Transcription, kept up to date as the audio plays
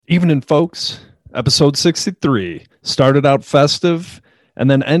Evening, folks. Episode 63 started out festive and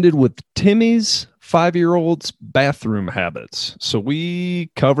then ended with Timmy's 5-year-old's bathroom habits. So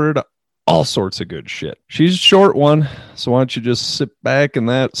we covered all sorts of good shit. She's a short one, so why don't you just sit back in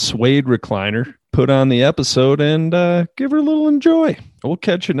that suede recliner, put on the episode, and give her a little enjoy. We'll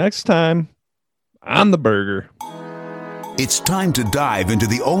catch you next time on the Burger. It's time to dive into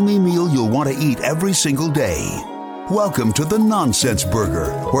the only meal you'll want to eat every single day. Welcome to the Nonsense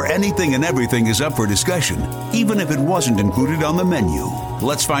Burger, where anything and everything is up for discussion, even if it wasn't included on the menu.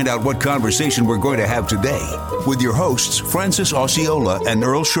 Let's find out what conversation we're going to have today with your hosts, Francis Osceola and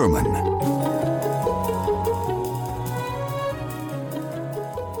Earl Sherman.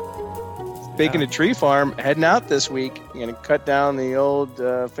 Speaking of tree farm, heading out this week. I'm going to cut down the old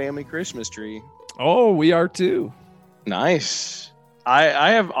family Christmas tree. Oh, we are too. Nice. I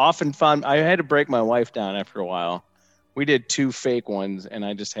have often found I had to break my wife down after a while. We did 2 fake ones, and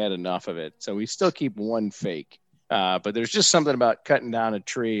I just had enough of it. So we still keep 1 fake. But there's just something about cutting down a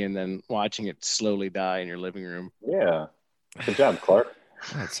tree and then watching it slowly die in your living room. Yeah. Good job, Clark.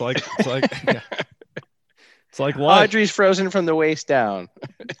 It's like yeah. It's like what? Audrey's frozen from the waist down.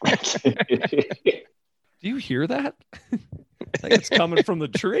 Do you hear that? I think it's coming from the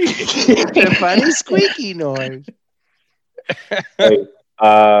tree. It's a funny squeaky noise. Hey,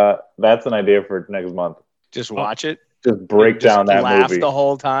 that's an idea for next month. Just watch it. Just break down that laugh movie. The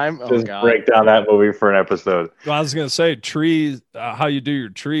whole time. Just break down that movie for an episode. Well, I was gonna say trees. How you do your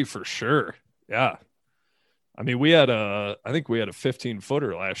tree for sure. Yeah. I mean, I think we had a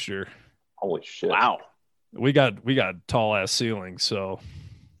 15-footer last year. Holy shit! Wow. We got tall ass ceilings. So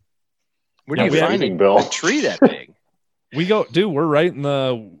where do you find a tree that big? We're right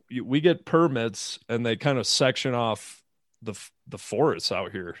in we get permits and they kind of section off the forests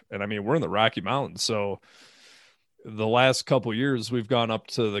out here. And I mean, we're in the Rocky Mountains. So the last couple years we've gone up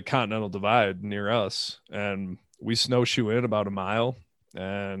to the Continental Divide near us and we snowshoe in about a mile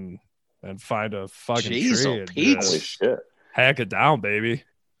and find a fucking tree. Holy shit. Hack it down, baby.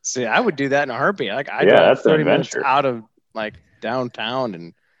 See, I would do that in a heartbeat. Like I drive 30 minutes out of like downtown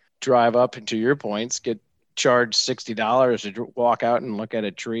and drive up into your points, get charged $60 to walk out and look at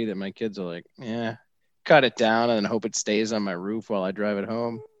a tree that my kids are like, yeah, cut it down and hope it stays on my roof while I drive it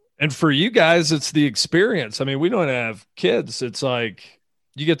home. And for you guys, it's the experience. I mean, we don't have kids. It's like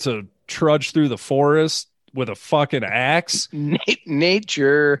you get to trudge through the forest with a fucking axe.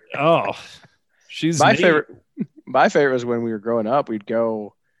 Nature. Oh, she's my favorite. My favorite was when we were growing up. We'd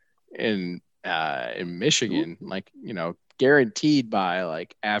go in Michigan, like, you know, guaranteed by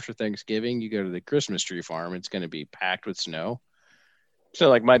like after Thanksgiving, you go to the Christmas tree farm, it's going to be packed with snow. So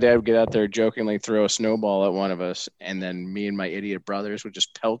like my dad would get out there jokingly throw a snowball at one of us, and then me and my idiot brothers would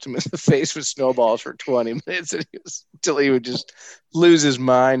just pelt him in the face with snowballs for 20 minutes until he would just lose his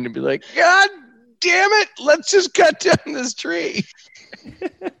mind and be like, God damn it, let's just cut down this tree.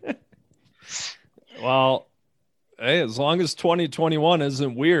 Well, hey, as long as 2021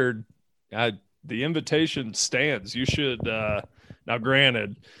 isn't weird, the invitation stands. You should now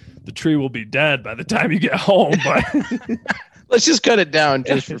granted the tree will be dead by the time you get home, but let's just cut it down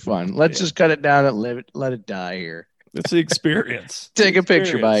just for fun. Let's just cut it down and let it die here. It's the experience. Take a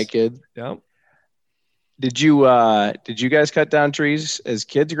picture by it, kid. Yep. Did you guys cut down trees as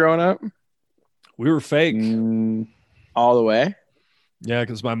kids growing up? We were fake. All the way? Yeah,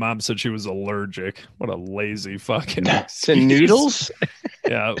 because my mom said she was allergic. What a lazy fucking to needles?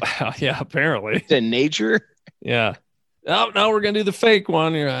 Yeah, apparently. To nature? Yeah. Oh, no, we're going to do the fake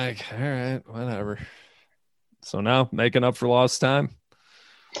one. You're like, all right, whatever. So now, making up for lost time?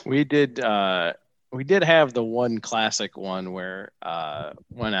 We did have the one classic one where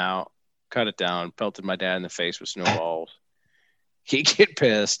went out, cut it down, pelted my dad in the face with snowballs. He'd get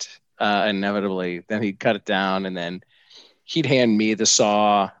pissed, inevitably. Then he'd cut it down, and then he'd hand me the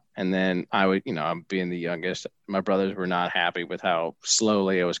saw, and then I would, you know, I'm being the youngest. My brothers were not happy with how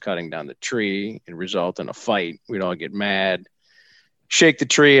slowly I was cutting down the tree. It resulted in a fight. We'd all get mad, shake the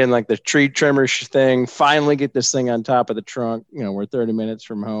tree and like the tree trimmer thing, finally get this thing on top of the trunk. You know, we're 30 minutes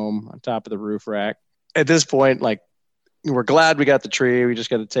from home on top of the roof rack. At this point, like, we're glad we got the tree. We just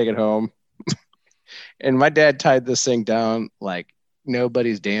got to take it home. And my dad tied this thing down like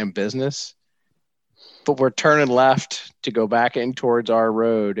nobody's damn business. But we're turning left to go back in towards our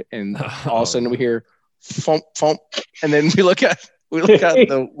road, and all of a sudden we hear thump, thump, and then we look out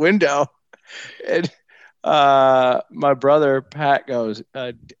the window, and my brother Pat goes,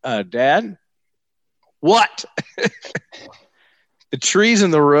 "Dad, what?" The tree's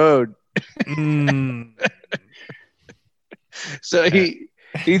in the road. So he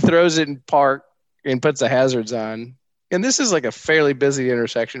throws it in park and puts the hazards on, and this is like a fairly busy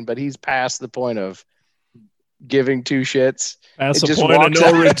intersection, but he's past the point of giving two shits. That's the point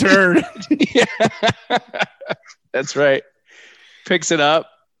of no return. Yeah. That's right. Picks it up.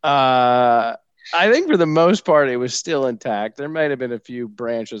 I think for the most part, it was still intact. There might have been a few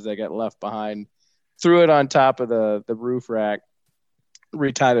branches that got left behind. Threw it on top of the roof rack,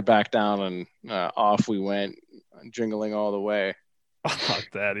 retied it back down, and off we went, jingling all the way. Fuck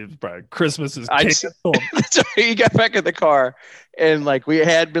that. It's probably Christmas is canceled. So he got back in the car, and like we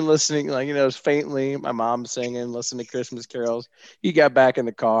had been listening, like, you know, faintly, my mom singing, listening to Christmas carols. He got back in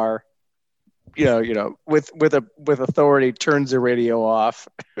the car, you know, with authority, turns the radio off,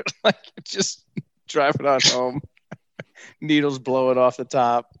 like just driving on home, needles blowing off the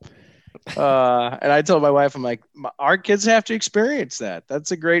top. And I told my wife, I'm like, our kids have to experience that.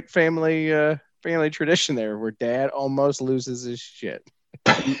 That's a great family tradition there, where dad almost loses his shit.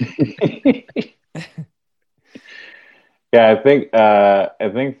 Yeah, I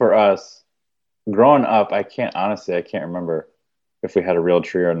think for us, growing up, I can't remember if we had a real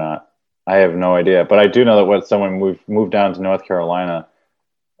tree or not. I have no idea, but I do know that when we moved down to North Carolina,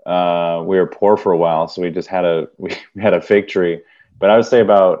 we were poor for a while, so we just had we had a fake tree. But I would say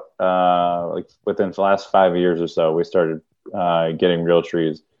about like within the last 5 years or so, we started getting real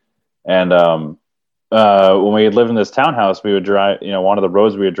trees. And when we lived in this townhouse, we would drive, you know, one of the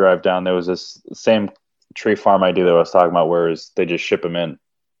roads we would drive down, there was this same tree farm idea that I was talking about, where they just ship them in.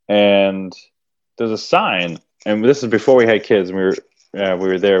 And there's a sign, and this is before we had kids, and we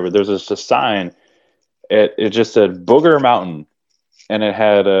were there, but there's just a sign. It just said Booger Mountain, and it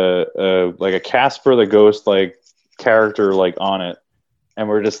had like a Casper the Ghost like character like on it. And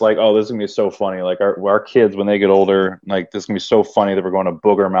we're just like, oh, this is gonna be so funny. Like our kids, when they get older, like this is gonna be so funny that we're going to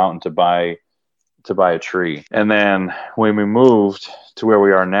Booger Mountain to buy a tree. And then when we moved to where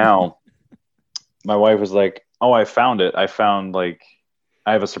we are now, my wife was like, oh, I found it. I found, like,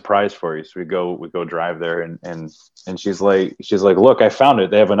 I have a surprise for you. So we go drive there, and she's like, look, I found it.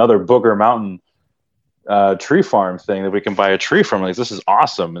 They have another Booger Mountain tree farm thing that we can buy a tree from. Like, this is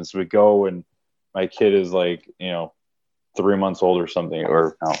awesome. And so we go, and my kid is like, you know, 3 months old or something,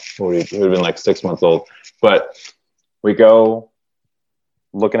 or no, it would have been like 6 months old. But we go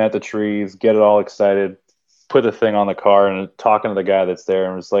looking at the trees, get it all excited, put the thing on the car, and talking to the guy that's there,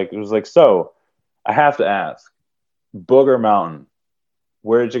 and it was like, so I have to ask, Booger Mountain,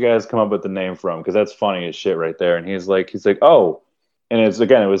 where did you guys come up with the name from? Because that's funny as shit right there. And he's like, oh, and it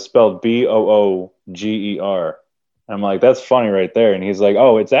was spelled Booger. I'm like, that's funny right there. And he's like,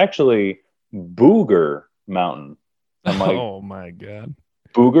 oh, it's actually Booger Mountain. I'm like, oh my God.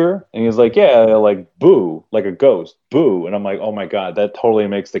 Booger? And he's like, yeah, like boo, like a ghost, boo. And I'm like, oh my God, that totally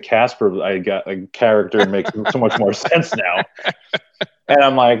makes the Casper I got a character makes so much more sense now. And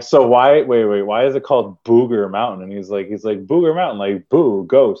I'm like, so why is it called Booger Mountain? And he's like Booger Mountain, like boo,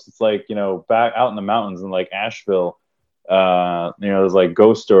 ghost. It's like, you know, back out in the mountains in like Asheville, you know, there's like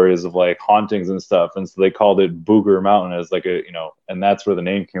ghost stories of like hauntings and stuff. And so they called it Booger Mountain as like a, you know, and that's where the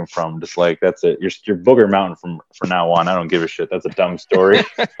name came from. Just like, that's it. You're Booger Mountain from now on. I don't give a shit. That's a dumb story.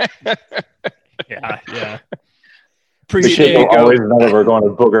 Yeah. Appreciate it. Always know that we're going to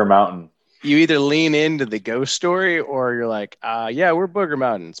Booger Mountain. You either lean into the ghost story, or you're like, yeah, we're Booger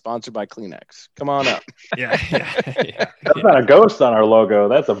Mountain, sponsored by Kleenex. Come on up. Yeah. That's not a ghost on our logo.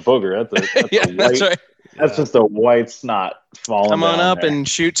 That's a booger. That's a white, that's right. That's just a white snot falling. Come on up there. and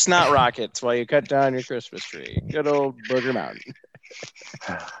shoot snot rockets while you cut down your Christmas tree. Good old Booger Mountain.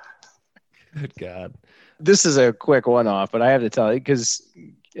 Good God. This is a quick one-off, but I have to tell you, because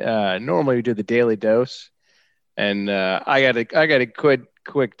normally we do the daily dose, and I got a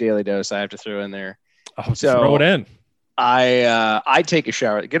quick daily dose I have to throw in there. Oh, so throw it in. I take a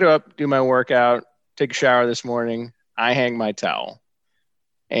shower, get up, do my workout, take a shower this morning. I hang my towel,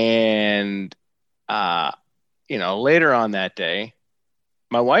 and you know, later on that day,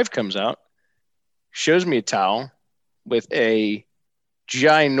 my wife comes out, shows me a towel with a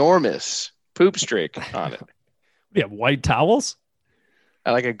ginormous poop streak on it. We have white towels?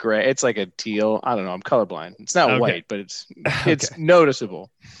 I like a gray. It's like a teal. I don't know. I'm colorblind. It's not white, but it's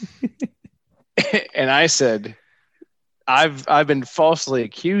noticeable. And I said, I've been falsely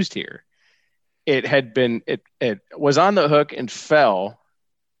accused here. It was on the hook and fell,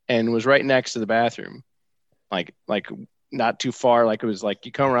 and was right next to the bathroom, like not too far. Like, it was like,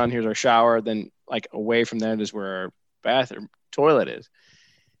 you come around, here's our shower, then like away from that is where our bathroom toilet is.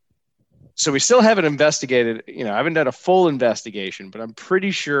 So we still haven't investigated, you know, I haven't done a full investigation, but I'm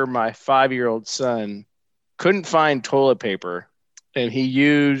pretty sure my 5-year-old son couldn't find toilet paper, and he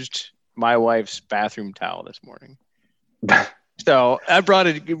used my wife's bathroom towel this morning. So I brought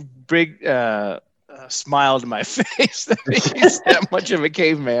a big smile to my face that he's that much of a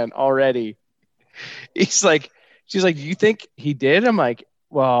caveman already. She's like, you think he did? I'm like,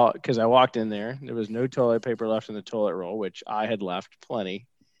 well, because I walked in there was no toilet paper left in the toilet roll, which I had left plenty.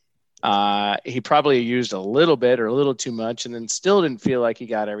 He probably used a little bit or a little too much, and then still didn't feel like he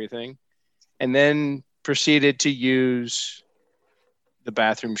got everything, and then proceeded to use the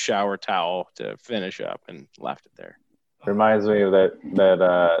bathroom shower towel to finish up and left it there. Reminds me of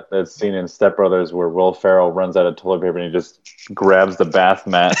that scene in Step Brothers where Will Ferrell runs out of toilet paper and he just grabs the bath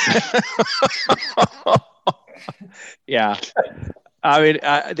mat. Yeah. I mean,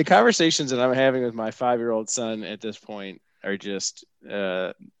 the conversations that I'm having with my 5-year-old son at this point are just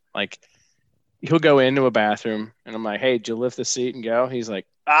like, he'll go into a bathroom and I'm like, hey, did you lift the seat and go? He's like,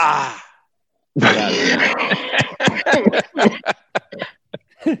 ah.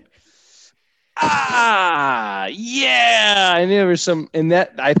 Yeah. I knew there was some in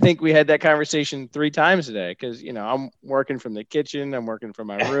that. I think we had that conversation 3 times today because, I'm working from the kitchen. I'm working from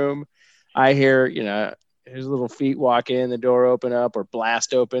my room. I hear, his little feet walk in, the door open up or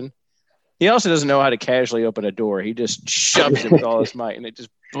blast open. He also doesn't know how to casually open a door. He just shoves it with all his might and it just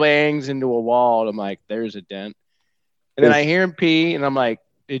bangs into a wall. And I'm like, there's a dent. And then I hear him pee and I'm like,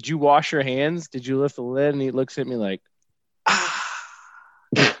 did you wash your hands? Did you lift the lid? And he looks at me like, I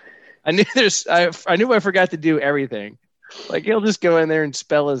knew I forgot to do everything. Like he'll just go in there and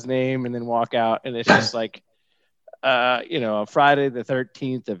spell his name and then walk out. And it's just like, a Friday the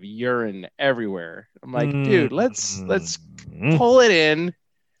 13th of urine everywhere. I'm like, dude, let's pull it in.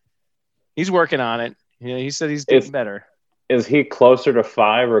 He's working on it. He said he's getting better. Is he closer to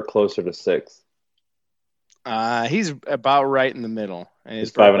 5 or closer to 6? He's about right in the middle.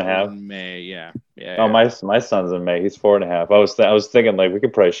 He's 5.5 in May. Yeah. Oh, my son's in May. He's 4.5. I was thinking like we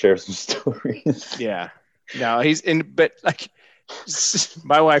could probably share some stories. Yeah. No, he's in, but like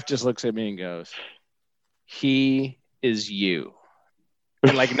my wife just looks at me and goes, "He is you,"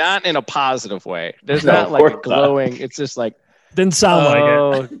 and like not in a positive way. There's not like a glowing. It's just like didn't sound like it.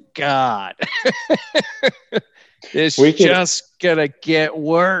 Oh God, it's just gonna get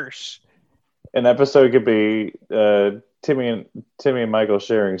worse. An episode could be Timmy and Michael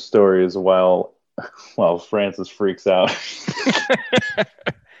sharing stories while Francis freaks out.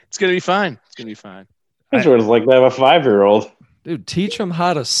 It's gonna be fine. That's what it's like to have a 5-year-old. Dude, teach him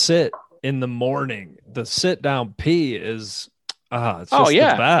how to sit in the morning. The sit down pee is it's just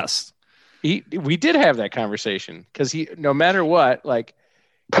the best. We did have that conversation because no matter what, like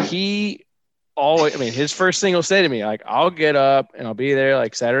he always, his first thing he'll say to me, like, I'll get up and I'll be there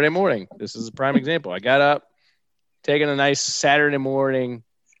like Saturday morning. This is a prime example. I got up, taking a nice Saturday morning,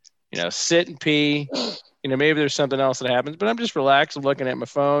 sit and pee. Maybe there's something else that happens, but I'm just relaxed. I'm looking at my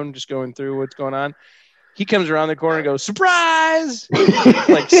phone, just going through what's going on. He comes around the corner and goes, surprise!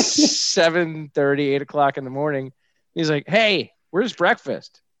 Like 7:30, 8 o'clock in the morning. He's like, hey, where's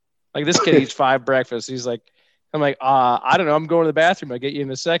breakfast? Like this kid eats 5 breakfasts. He's like, I'm like, I don't know. I'm going to the bathroom. I'll get you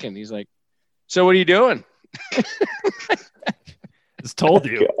in a second. He's like, so what are you doing? Just told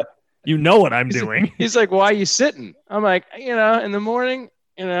you. You know what I'm doing. He's like, why are you sitting? I'm like, in the morning,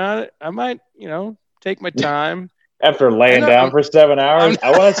 I might, take my time. After laying down for 7 hours,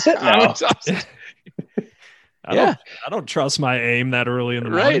 I want to sit now. I don't trust my aim that early in the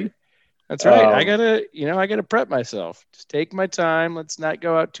morning. Right. That's right. I gotta prep myself. Just take my time. Let's not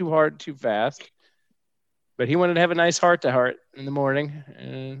go out too hard, too fast. But he wanted to have a nice heart to heart in the morning.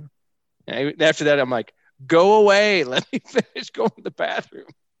 And after that, I'm like, go away. Let me finish going to the bathroom.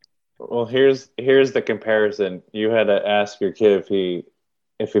 Well, here's the comparison. You had to ask your kid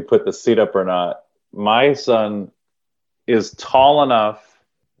if he put the seat up or not. My son is tall enough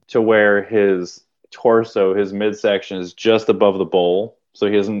to where his torso, his midsection is just above the bowl. So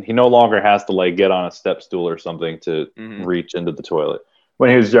he no longer has to get on a step stool or something to reach into the toilet. When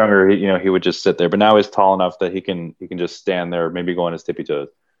he was younger, he would just sit there, but now he's tall enough that he can just stand there, maybe go on his tippy toes.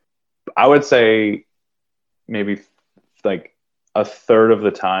 I would say maybe like a third of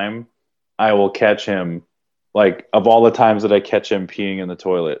the time I will catch him, like of all the times that I catch him peeing in the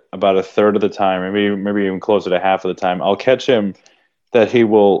toilet, about a third of the time, maybe even closer to half of the time, I'll catch him that he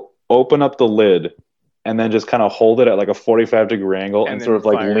will open up the lid and then just kind of hold it at like a 45-degree angle and sort of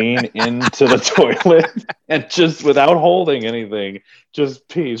lean into the toilet and just without holding anything, just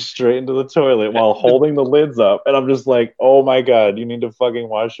pee straight into the toilet while holding the lids up. And I'm just like, oh my God, you need to fucking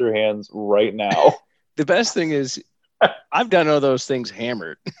wash your hands right now. The best thing is I've done all those things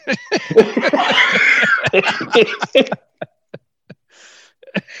hammered.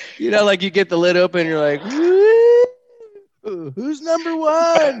 Like you get the lid open, you're like, who's number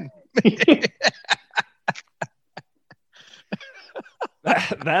one? That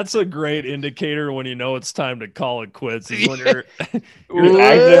That's a great indicator when you know it's time to call it quits. Is when you're acting like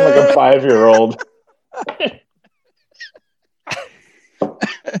a 5-year-old.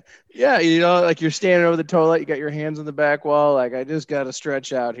 Yeah, like you're standing over the toilet, you got your hands on the back wall, like I just got to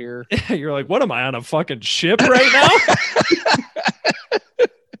stretch out here. You're like, what am I on a fucking ship right now?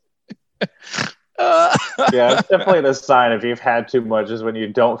 Yeah, it's definitely the sign if you've had too much is when you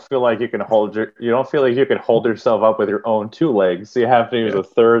don't feel like you can hold yourself up with your own 2 legs. So you have to use a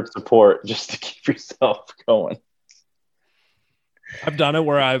third support just to keep yourself going. I've done it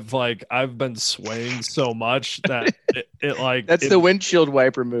where I've been swaying so much that it like that's the windshield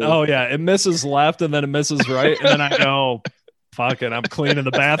wiper move. Oh yeah, it misses left and then it misses right, and then I go, fuck it, I'm cleaning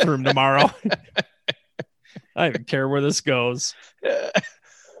the bathroom tomorrow. I don't even care where this goes.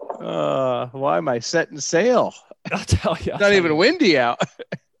 Why am I setting sail? I'll tell you. It's not even windy out.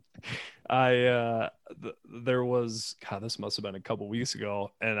 There was, God, this must have been a couple weeks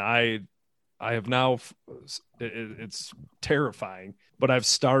ago, and I have now, it's terrifying, but I've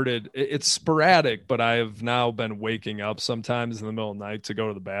started, it's sporadic, but I have now been waking up sometimes in the middle of the night to go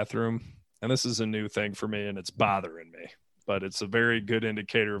to the bathroom. And this is a new thing for me and it's bothering me, but it's a very good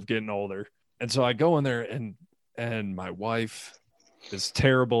indicator of getting older. And so I go in there and my wife is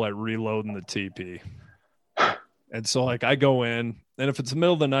terrible at reloading the TP. And so like I go in, and if it's the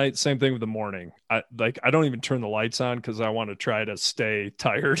middle of the night, same thing with the morning. I don't even turn the lights on because I want to try to stay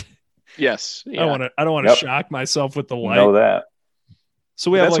tired. Yes. Yeah. I don't want to shock myself with the light. Know that. So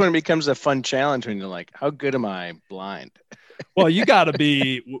that's when it becomes a fun challenge when you're like, how good am I blind? Well, you got to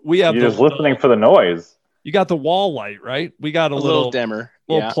be. We have you're just listening for the noise. You got the wall light, right? We got a little dimmer,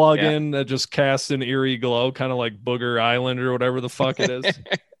 little plug-in that just casts an eerie glow, kind of like Booger Island or whatever the fuck it is.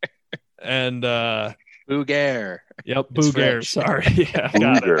 And Booger. Yep, Booger. Sorry, yeah,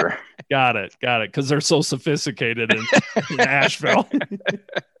 Booger. Got it. Because they're so sophisticated in Asheville.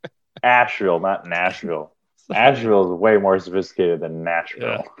 Asheville, not Nashville. Asheville is way more sophisticated than Nashville.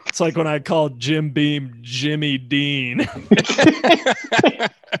 Yeah. It's like when I called Jim Beam Jimmy Dean.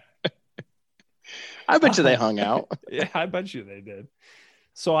 I bet you they hung out. Yeah, I bet you they did.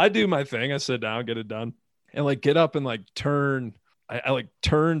 So I do my thing. I sit down, get it done, and like get up and like turn. I like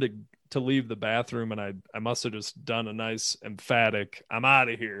turn to leave the bathroom, and I must have just done a nice emphatic, I'm out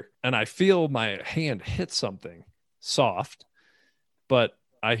of here. And I feel my hand hit something soft, but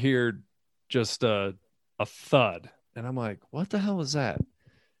I hear just a thud. And I'm like, what the hell is that?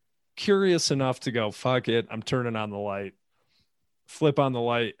 Curious enough to go, fuck it. I'm turning on the light, flip on the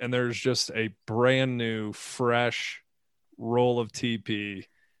light, and there's just a brand new, fresh roll of TP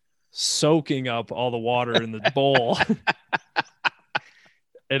soaking up all the water in the bowl.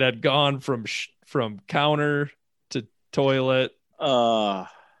 It had gone from counter to toilet. I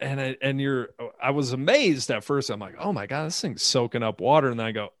was amazed at first. I'm like, oh my God, this thing's soaking up water. And then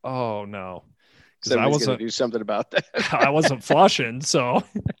I go, oh no. Because I wasn't do something about that. I wasn't flushing, so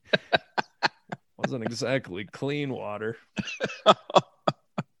wasn't exactly clean water.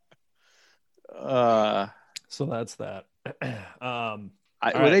 So that's that.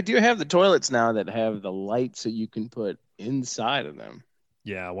 They do have the toilets now that have the lights that you can put inside of them.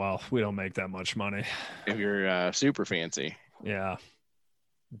 Yeah, well, we don't make that much money. If you're super fancy. Yeah.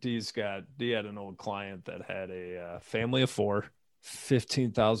 D had an old client that had a family of 4,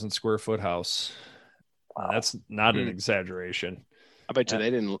 15,000 square foot house. That's not an exaggeration. I bet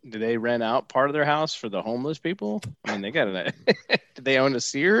you did they rent out part of their house for the homeless people? I mean, they got did they own a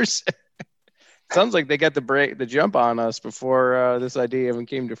Sears? Sounds like they got the jump on us before this idea even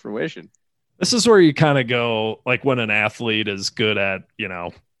came to fruition. This is where you kind of go, like when an athlete is good at,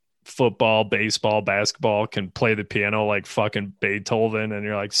 football, baseball, basketball, can play the piano like fucking Beethoven. And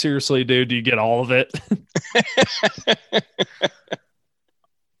you're like, seriously, dude, do you get all of it?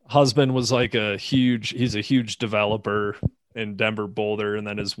 Husband was like he's a huge developer in Denver, Boulder. And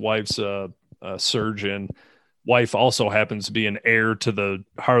then his wife's a surgeon. Wife also happens to be an heir to the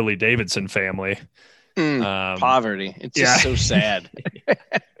Harley Davidson family. Poverty. It's just so sad.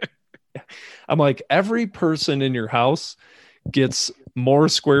 I'm like, every person in your house gets more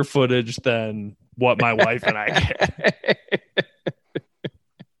square footage than what my wife and I get.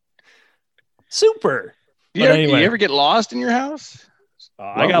 Super. You ever get lost in your house?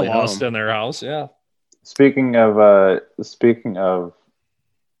 I got lost in their house. Yeah. Speaking of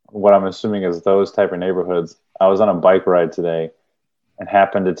what I'm assuming is those type of neighborhoods, I was on a bike ride today and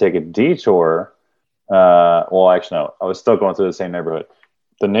happened to take a detour. Well, actually, no, I was still going through the same neighborhood.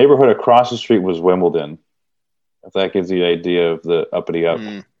 The neighborhood across the street was Wimbledon. If that gives you an idea of the uppity up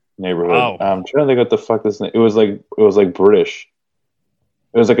neighborhood. Wow. I'm trying to think what the fuck this. It was like British.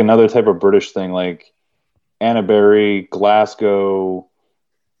 It was like another type of British thing, like Annaberry, Glasgow,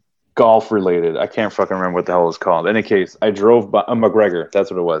 golf related. I can't fucking remember what the hell it was called. In any case, I drove by McGregor.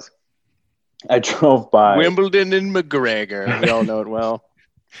 That's what it was. I drove by Wimbledon and McGregor. We all know it well.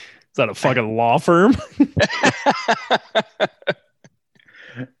 Is that a fucking law firm?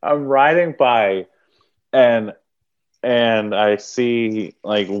 I'm riding by, and I see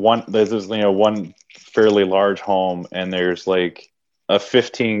like there's this, one fairly large home, and there's like a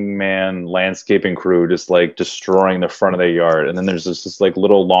 15-man landscaping crew just like destroying the front of their yard, and then there's this like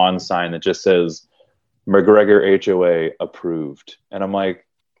little lawn sign that just says McGregor HOA approved, and I'm like,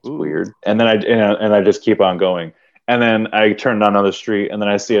 it's weird, and then I just keep on going, and then I turn down another street, and then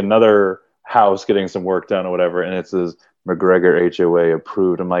I see another house getting some work done or whatever, and it says McGregor HOA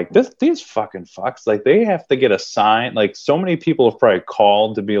approved. I'm like, these fucking fucks, like they have to get a sign. Like so many people have probably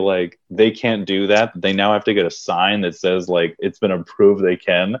called to be like, they can't do that. They now have to get a sign that says like it's been approved. They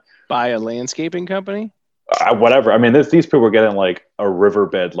can by a landscaping company. Whatever. I mean, these people were getting like a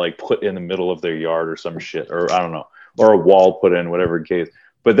riverbed like put in the middle of their yard or some shit, or I don't know, or a wall put in, whatever case.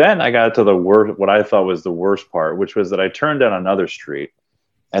 But then I got to the worst, what I thought was the worst part, which was that I turned down another street.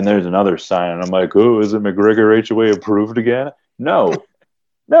 And there's another sign, and I'm like, oh, is it McGregor HOA approved again? No.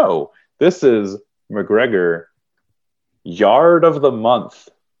 This is McGregor Yard of the Month.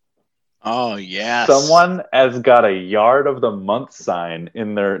 Oh, yes. Someone has got a Yard of the Month sign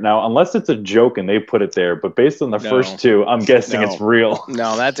in there. Now, unless it's a joke and they put it there, but based on the first two, I'm guessing it's real.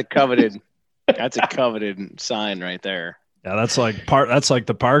 No, that's a coveted sign right there. Yeah, that's like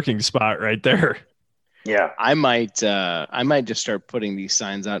the parking spot right there. Yeah, I might just start putting these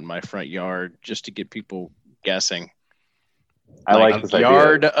signs out in my front yard just to get people guessing. I like this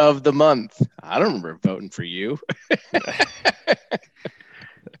Yard idea. of the Month. I don't remember voting for you.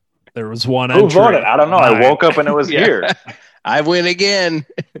 There was one. Who voted? I don't know. I woke up and it was here. I win again.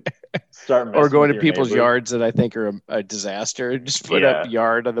 Or going to people's yards that I think are a disaster. Just put up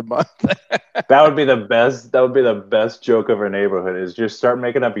Yard of the Month. That would be the best. That would be the best joke of our neighborhood. Is just start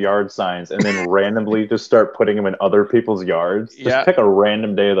making up yard signs and then randomly just start putting them in other people's yards. Just pick a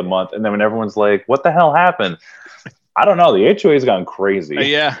random day of the month, and then when everyone's like, "What the hell happened?" I don't know. The HOA's gone crazy.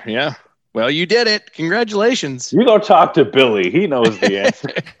 Yeah. Well, you did it. Congratulations. You go talk to Billy. He knows the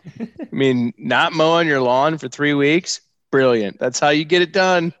answer. I mean, not mowing your lawn for 3 weeks. Brilliant. That's how you get it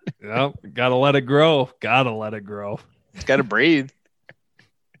done. Yep. Gotta let it grow. It's got to breathe.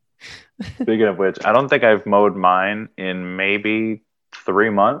 Speaking of which, I don't think I've mowed mine in maybe 3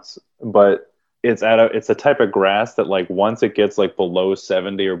 months, but it's a type of grass that like once it gets like below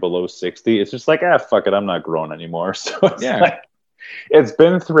 70 or below 60, it's just like, fuck it, I'm not growing anymore. So it's it's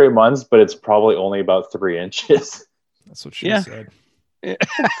been 3 months, but it's probably only about 3 inches. That's what she said. Yeah.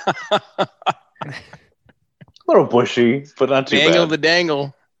 A little bushy, but not too Dangle bad. the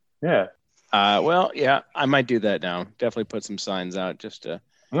dangle. Yeah. I might do that now. Definitely put some signs out just to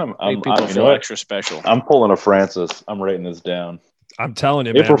make people you feel know extra special. I'm pulling a Francis. I'm writing this down. I'm telling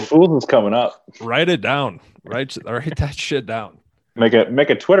you, April man. Fool's is coming up. Write it down. Write that shit down. Make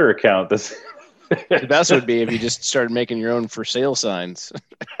a Twitter account. The best would be if you just started making your own for sale signs.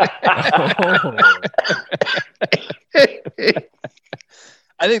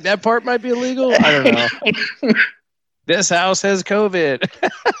 I think that part might be illegal. I don't know. This house has COVID.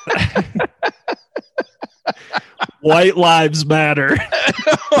 White lives matter.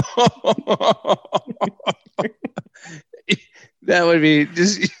 That would be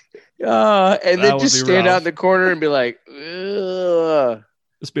just, and then just stand out in the corner and be like, ugh.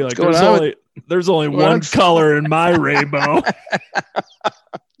 Just be like, there's only one color in my rainbow.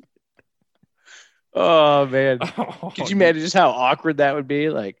 Oh man, could you imagine just how awkward that would be?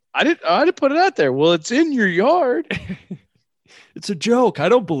 Like, I didn't put it out there. Well, it's in your yard. It's a joke. I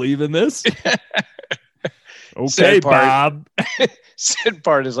don't believe in this. Okay, Bob. Sad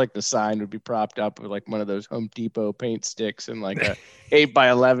part is like the sign would be propped up with like one of those Home Depot paint sticks and like a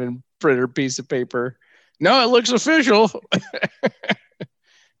 8x11 printer piece of paper. No, it looks official.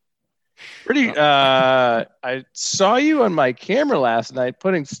 I saw you on my camera last night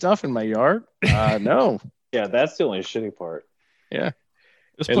putting stuff in my yard. No. Yeah, that's the only shitty part. Yeah.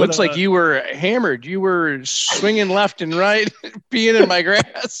 It looks like you were hammered. You were swinging left and right, peeing in my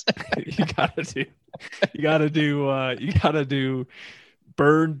grass. You gotta do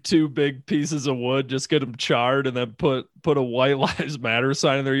burn 2 big pieces of wood, just get them charred, and then put a White Lives Matter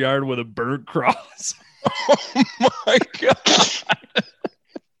sign in their yard with a burnt cross. Oh my God.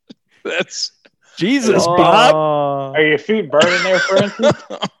 That's Jesus, Bob. Are your feet burning there, for instance?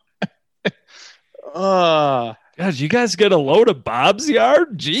 God, you guys get a load of Bob's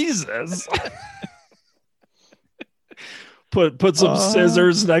yard? Jesus. Put some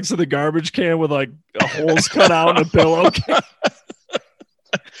scissors next to the garbage can with like holes cut out in a pillowcase.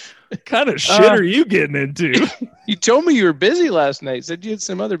 What kind of shit are you getting into? You told me you were busy last night. Said you had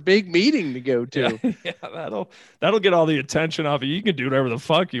some other big meeting to go to. Yeah, that'll get all the attention off of you. You can do whatever the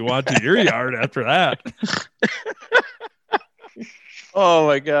fuck you want to your yard after that. Oh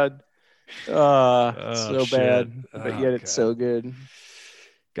my God. So shit. bad. But yet it's so good.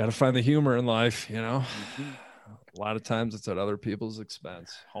 Got to find the humor in life, you know. A lot of times it's at other people's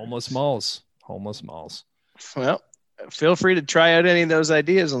expense. Homeless malls. Well, feel free to try out any of those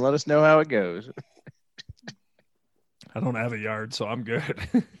ideas and let us know how it goes. I don't have a yard, so I'm good.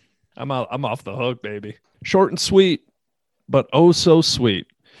 I'm off the hook, baby. Short and sweet, but oh so sweet.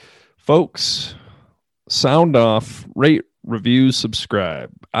 Folks, sound off, rate, review,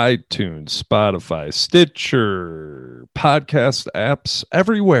 subscribe. iTunes, Spotify, Stitcher, podcast apps,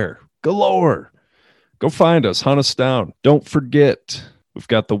 everywhere. Galore. Go find us, hunt us down. Don't forget, we've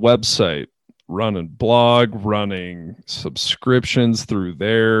got the website, running blog, running subscriptions through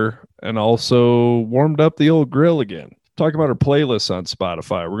there, and also warmed up the old grill again. Talk about our playlists on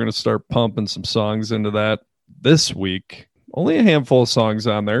Spotify. We're going to start pumping some songs into that this week. Only a handful of songs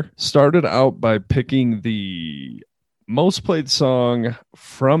on there. Started out by picking the most played song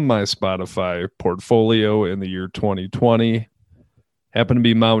from my Spotify portfolio in the year 2020. Happened to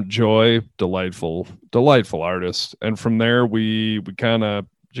be Mount Joy. Delightful artist. And from there, we kind of,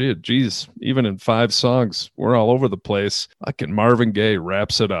 geez, even in 5 songs, we're all over the place. Fucking Marvin Gaye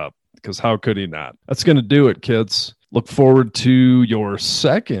wraps it up, because how could he not? That's going to do it, kids. Look forward to your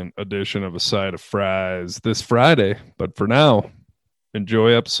second edition of A Side of Fries this Friday. But for now,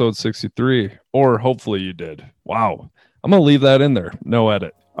 enjoy episode 63, or hopefully you did. Wow. I'm going to leave that in there. No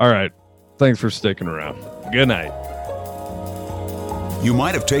edit. All right. Thanks for sticking around. Good night. You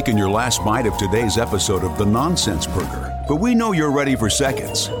might have taken your last bite of today's episode of The Nonsense Burger, but we know you're ready for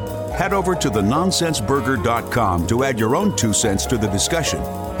seconds. Head over to thenonsenseburger.com to add your own 2 cents to the discussion,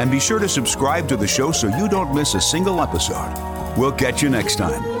 and be sure to subscribe to the show so you don't miss a single episode. We'll catch you next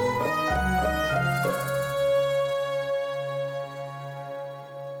time.